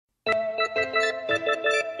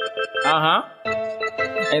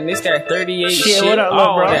And this got 38 shit, what up,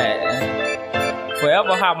 all bro? that.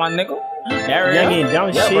 Forever hot, my nigga. Young and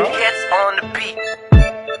dumb shit. bro. On the beat.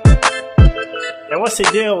 And what's the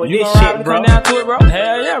deal with You this gonna ride shit, and bro? come down to it, bro?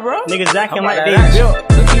 Hell yeah, bro. Niggas acting How about like they that built.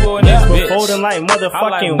 action? The people in this bitch. Folding like I'm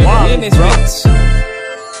motherfucking like, walls, in this bro. bitch.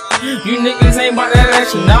 You niggas ain't about that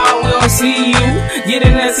action, nah, we don't see you. Get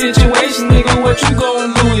in that situation, nigga, what you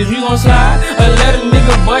gon' do? Is you gon' slide? Or let a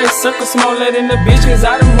nigga bust, sucker smaller than the bitch, cause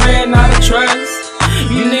I done ran out of trust.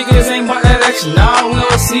 You niggas ain't about that action, nah, we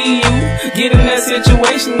don't see you. Get in that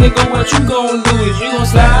situation, nigga, what you gon' do? Is you gon'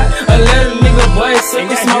 slide? Or let a nigga bust,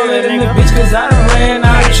 sucker smaller than the bitch, cause I done ran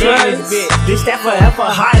out of trust. This that forever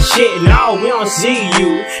hot shit, no, we don't see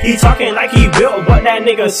you. He talking like he built, but that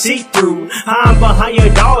nigga see through. I'm behind your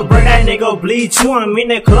dog, bro, that nigga bleed too. I'm in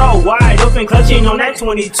the club, wide open, clutching on that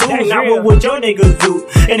 22. Now what would your niggas do?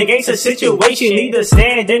 In a gangster situation, either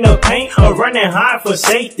stand in the paint or running hard for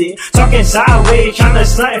safety. Talking sideways, trying to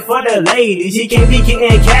stunt for the ladies. He can't be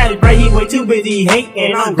getting cash, bro, he way too busy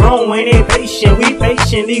hating. I'm grown and impatient, we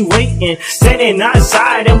patiently waiting. Standing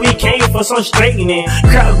outside and we came for some straightening.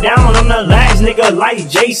 Crap down on the last nigga like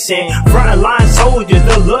Jason. Frontline soldiers,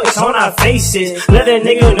 the looks on our faces. Let a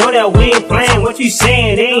nigga know that we ain't playing. What you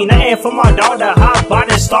saying? There ain't nothing for my dog to hop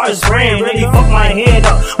out and start spraying. Really fuck my head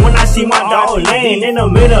up when I see my dog laying in the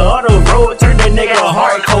middle of the road. Turn the nigga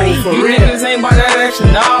hardcore for You real. niggas ain't about that action,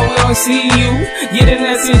 nah, we don't see you. Get in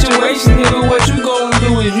that situation, nigga, what you gon'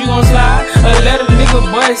 do? Is you gon' slide? Or let a nigga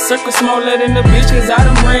bust, circle smaller than the bitch, cause I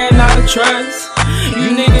done ran out of trust.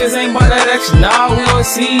 You niggas ain't about that action, nah, we don't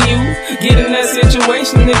see you. Get in that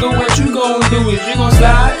situation, nigga, what you gon' do? Is you gon'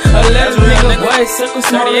 slide? Or let a nigga bust, circle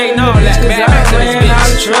smaller than the bitch, cause I done ran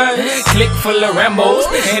out of trust. Click full of Rambos,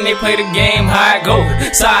 and they play the game how it go.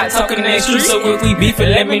 Side talking in the street, so if we beef it,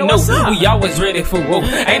 let me know. We always ready for war.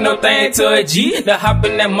 Ain't no thing to a G. To hop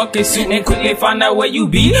in that monkey suit and quickly find out where you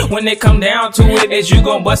be. When it come down to it, is you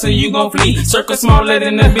gon' bust or you gon' flee. Circle smaller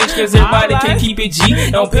than the bitch, cause everybody can keep it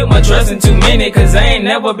G. Don't put my trust in too many, cause I ain't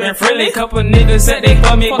never been friendly. Couple niggas said they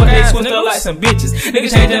for me, but they switched up like some bitches.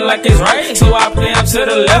 Niggas changing like it's right, so I play up to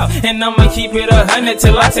the left. And I'ma keep it 100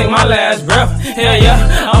 till I take my last breath. Hell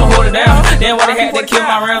yeah, I'ma hold it down. Then why they had to kill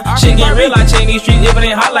my round? Shit get real, I change these streets. If it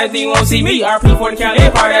ain't hot like then you won't see me. RP 40 count, they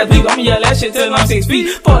part ass beat. I'ma yell that shit till I'm 6 feet.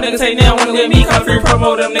 Fuck niggas say they don't wanna with me, cause free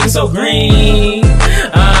promo them niggas so green.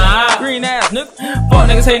 Green ass nigga. Fuck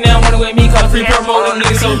niggas say they don't wanna with me, cause free promo them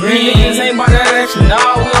niggas so green. Niggas ain't about that action,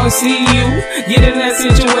 nah, we don't see you. Get in that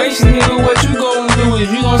situation, nigga, what you gon' do? Is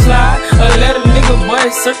you gon' slide? Or let a nigga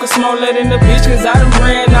bust, circle smaller than the bitch, cause I done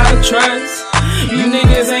ran out of trust. You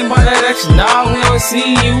niggas ain't about that action, nah, we don't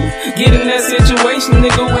see you. Get in that situation,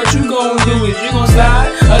 nigga, what you gon' do? Is you gon' slide?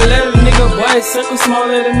 Or let a nigga bust, circle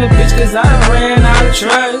smaller than the bitch, cause I done ran out of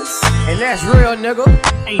trust. And that's real, nigga.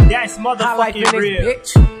 Hey, that's motherfucking real.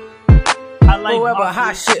 Bitch. I like Forever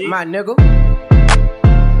hot shit, my nigga.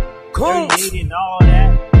 Coons. 38 and all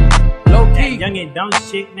that. Low That key. young and dumb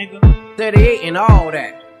shit, nigga. 38 and all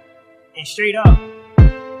that. And straight up,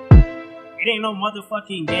 it ain't no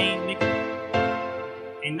motherfucking game, nigga.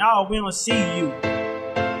 And now we don't see you.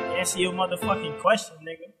 Answer your motherfucking question,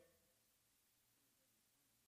 nigga.